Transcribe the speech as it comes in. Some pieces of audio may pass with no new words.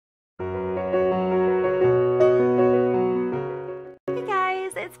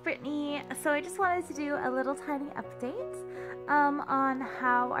so I just wanted to do a little tiny update on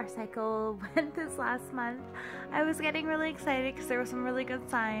how our cycle went this last month. I was getting really excited because there were some really good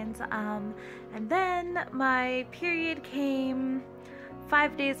signs, and then my period came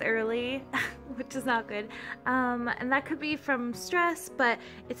 5 days early, which is not good, and that could be from stress, but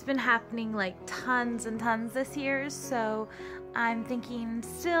it's been happening like tons and tons this year, so I'm thinking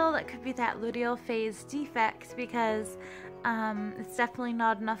still that could be that luteal phase defect, because it's definitely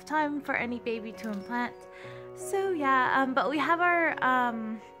not enough time for any baby to implant. So yeah, but we have our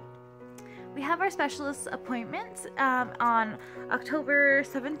specialist appointment on October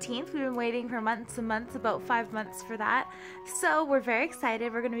 17th. We've been waiting for months and months, about 5 months for that. So we're very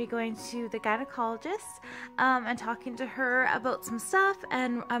excited. We're going to be going to the gynecologist and talking to her about some stuff,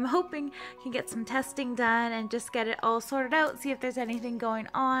 and I'm hoping we can get some testing done and just get it all sorted out, see if there's anything going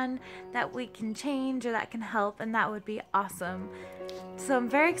on that we can change or that can help, and that would be awesome. So I'm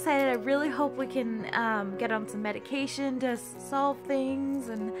very excited. I really hope we can get on some medication to solve things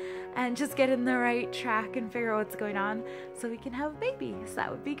and just get in the right track and figure out what's going on so we can have a baby. So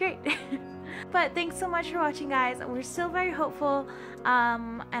that would be great. But thanks so much for watching, guys. We're still very hopeful,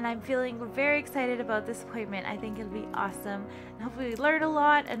 and I'm feeling very excited about this appointment. I think it'll be awesome, and hopefully we learn a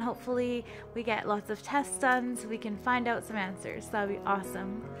lot, and hopefully we get lots of tests done so we can find out some answers. So that'll be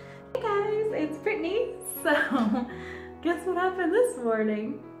awesome. Hey guys, it's Brittany. So guess what happened this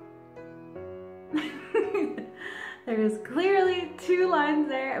morning? There was clearly 2 lines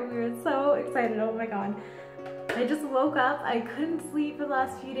there, and we were so excited. Oh my god. I just woke up. I couldn't sleep the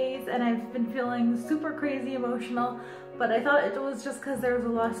last few days, and I've been feeling super crazy emotional, but I thought it was just because there was a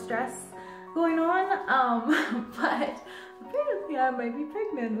lot of stress going on. But apparently I might be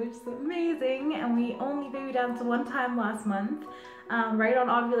pregnant, which is amazing, and we only baby danced 1 time last month, right on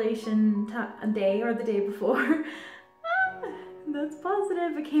ovulation day, or the day before. That's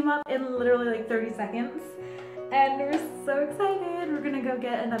positive. It came up in literally like 30 seconds. And we're so excited. We're gonna go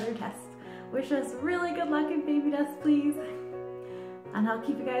get another test. Wish us really good luck in baby tests, please. And I'll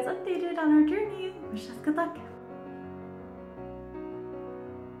keep you guys updated on our journey. Wish us good luck.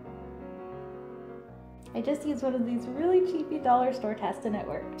 I just used one of these really cheapy dollar store tests and it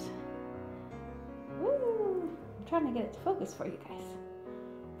worked. Woo! I'm trying to get it to focus for you guys.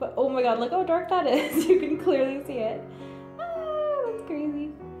 But oh my god, look how dark that is. You can clearly see it. That's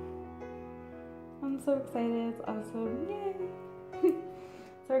crazy. I'm so excited. It's awesome. Yay!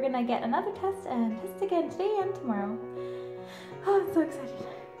 So we're gonna get another test and test again today and tomorrow. Oh, I'm so excited.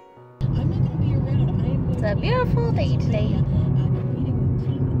 I'm not gonna be around. It's a beautiful day today.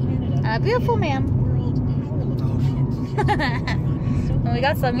 A beautiful man. And we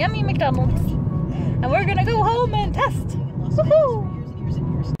got some yummy McDonald's. And we're gonna go home and test. Woohoo!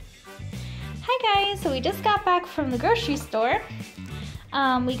 Hi guys, so we just got back from the grocery store.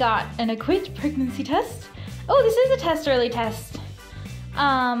 We got an acquit pregnancy test. Oh, this is a test early test.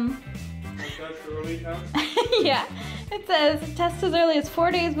 Test early test? Yeah, it says test as early as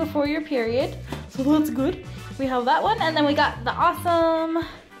 4 days before your period. So that's good. We have that one, and then we got the awesome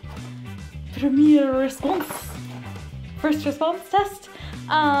premier response. First response test.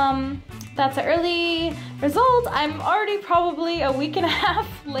 That's an early result. I'm already probably a week and a half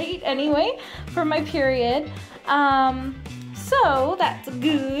late anyway for my period. So that's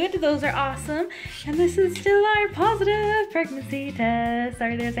good. Those are awesome. And this is still our positive pregnancy test.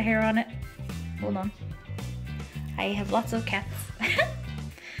 Sorry, there's a hair on it. Hold on. I have lots of cats.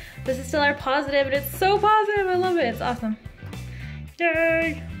 This is still our positive, and it's so positive. I love it. It's awesome.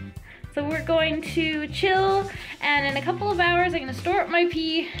 Yay! So we're going to chill, and in a couple of hours I'm gonna store up my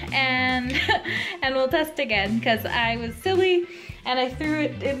pee and and we'll test again, because I was silly and I threw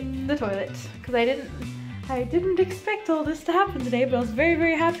it in the toilet because I didn't expect all this to happen today, but I was very,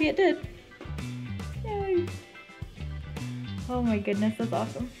 very happy it did. Yay! Oh my goodness, that's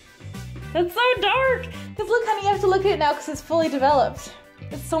awesome. That's so dark! Because look honey, you have to look at it now because it's fully developed.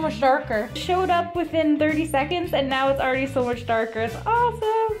 It's so much darker. It showed up within 30 seconds and now it's already so much darker. It's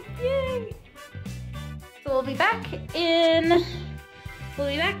awesome! Yay! So we'll be back in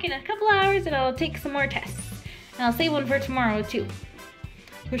a couple hours, and I'll take some more tests. And I'll save one for tomorrow too.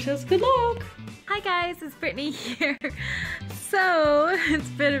 Wish us good luck! Hi guys, it's Brittany here. So it's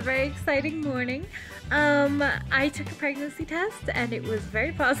been a very exciting morning. I took a pregnancy test and it was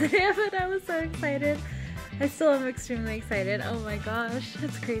very positive, and I was so excited. I still am extremely excited. Oh my gosh,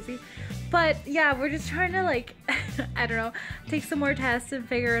 that's crazy. But yeah, we're just trying to like, I don't know, take some more tests and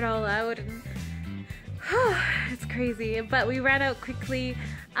figure it all out, and it's crazy. But we ran out quickly.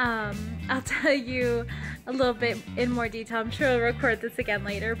 I'll tell you a little bit in more detail. I'm sure I'll record this again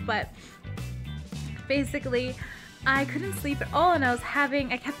later, but basically I couldn't sleep at all, and I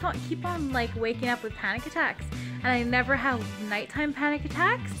keep on like waking up with panic attacks, and I never have nighttime panic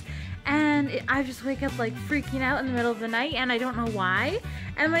attacks, and I just wake up like freaking out in the middle of the night, and I don't know why.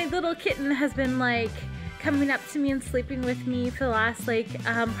 And my little kitten has been like coming up to me and sleeping with me for the last like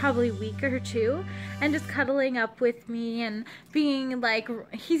probably week or two, and just cuddling up with me and being like,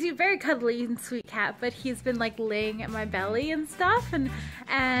 he's a very cuddly and sweet cat, but he's been like laying at my belly and stuff,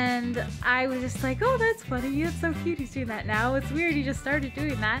 and I was just like, oh, that's funny, it's so cute he's doing that now. It's weird he just started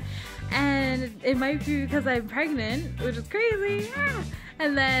doing that, and it might be because I'm pregnant, which is crazy.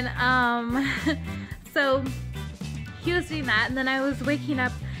 And then so he was doing that, and then I was waking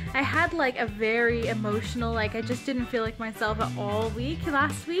up. I had like a very emotional, like I just didn't feel like myself at all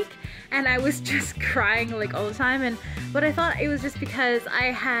last week, and I was just crying like all the time. But I thought it was just because I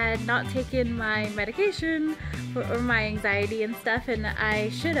had not taken my medication for my anxiety and stuff, and I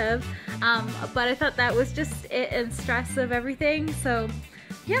should have, but I thought that was just it, and stress of everything. So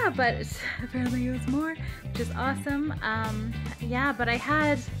yeah, but apparently it was more, which is awesome. Yeah, but I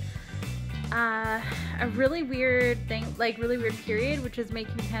had a really weird thing, like really weird period, which is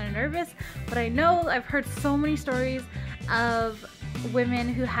making me kind of nervous. But I know I've heard so many stories of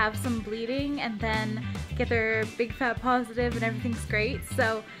women who have some bleeding and then get their big fat positive and everything's great.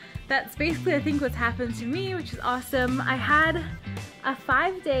 So that's basically, I think, what's happened to me, which is awesome. I had a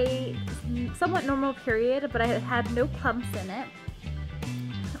 5-day somewhat normal period, but I had no clumps in it.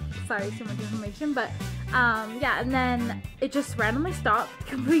 Sorry, too much information, but yeah, and then it just randomly stopped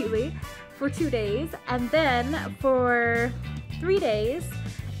completely for 2 days, and then for 3 days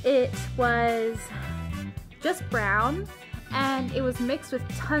it was just brown, and it was mixed with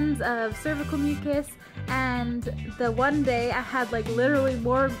tons of cervical mucus, and the one day I had like literally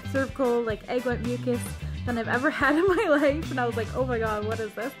more cervical like egg white mucus than I've ever had in my life, and I was like, oh my god, what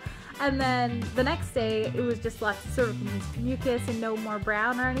is this? And then the next day it was just lots of cervical mucus and no more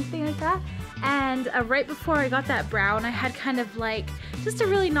brown or anything like that. And right before I got that brown, I had kind of like just a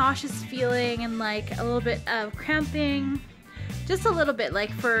really nauseous feeling and like a little bit of cramping, just a little bit,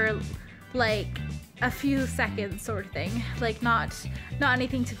 like for like a few seconds sort of thing, like not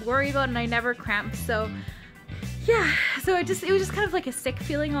anything to worry about, and I never cramped. So yeah, so it was just kind of like a sick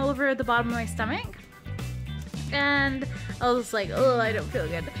feeling all over the bottom of my stomach, and I was like, oh, I don't feel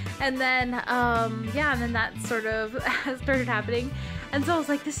good. And then yeah, and then that sort of started happening. And so I was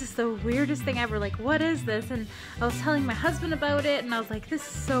like, this is the weirdest thing ever, like what is this? And I was telling my husband about it, and I was like, this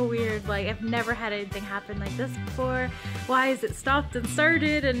is so weird, like I've never had anything happen like this before. Why is it stopped and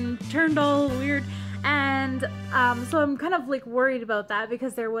started and turned all weird? And so I'm kind of like worried about that,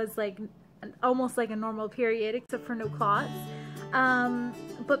 because there was like almost like a normal period except for no clots.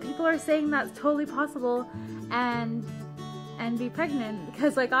 But people are saying that's totally possible and be pregnant,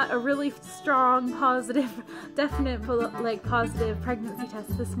 because I got a really strong positive, definite like positive pregnancy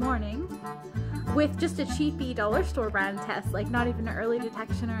test this morning with just a cheapy dollar store brand test, like not even an early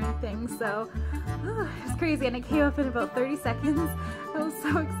detection or anything. So it's crazy, and it came up in about 30 seconds. I was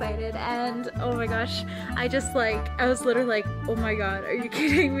so excited, and oh my gosh, I was literally like, oh my god, are you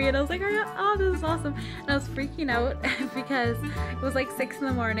kidding me? And I was like, oh, this is awesome. And I was freaking out because it was like 6 in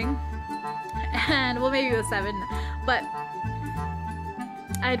the morning, and well, maybe it was 7, but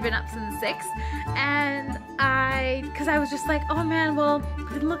I had been up since 6, and because I was just like, oh man, well,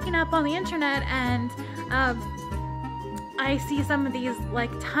 I've been looking up on the internet, and I see some of these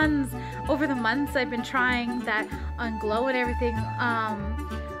like tons over the months I've been trying that on Glow and everything.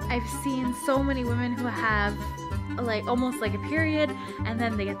 I've seen so many women who have like almost like a period, and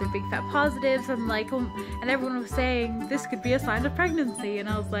then they get their big fat positives, and like, and everyone was saying this could be a sign of pregnancy, and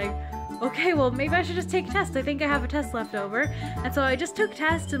I was like, okay, well, maybe I should just take a test. I think I have a test left over. And so I just took a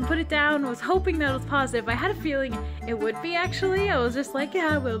test and put it down, was hoping that it was positive. I had a feeling it would be, actually. I was just like,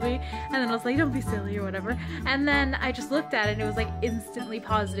 yeah, it will be. And then I was like, don't be silly or whatever. And then I just looked at it, and it was like instantly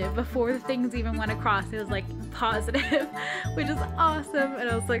positive. Before the things even went across, it was like positive, which is awesome. And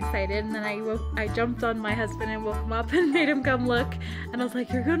I was so excited. And then I jumped on my husband and woke him up and made him come look. And I was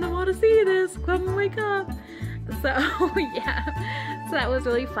like, you're gonna want to see this. Come and wake up. So yeah, so that was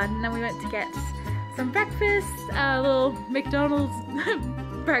really fun. And then we went to get some breakfast, a little McDonald's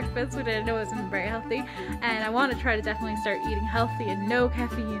breakfast, which I know isn't very healthy, and I want to try to definitely start eating healthy and no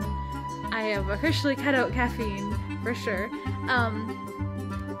caffeine. I have officially cut out caffeine for sure.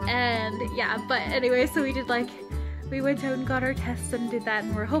 And yeah, but anyway, so we went out and got our tests and did that,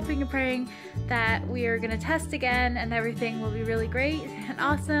 and we're hoping and praying that we are gonna test again and everything will be really great and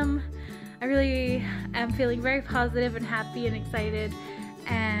awesome. I really am feeling very positive and happy and excited,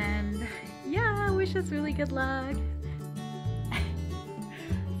 and yeah, I wish us really good luck.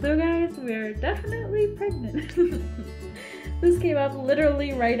 So guys, we're definitely pregnant. This came out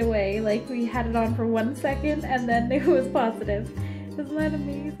literally right away. Like we had it on for 1 second and then it was positive. Isn't that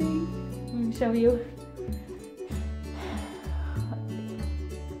amazing? Let me show you.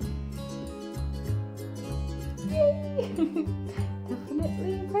 Yay!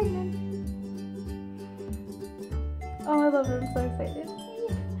 Definitely pregnant. Oh, I love it. I'm so excited.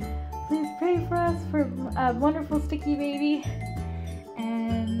 Please pray for us for a wonderful sticky baby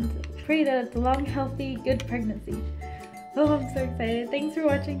and pray that it's a long, healthy, good pregnancy. Oh, I'm so excited. Thanks for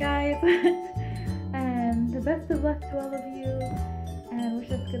watching, guys. And the best of luck to all of you and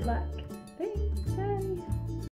wish us good luck. Thanks.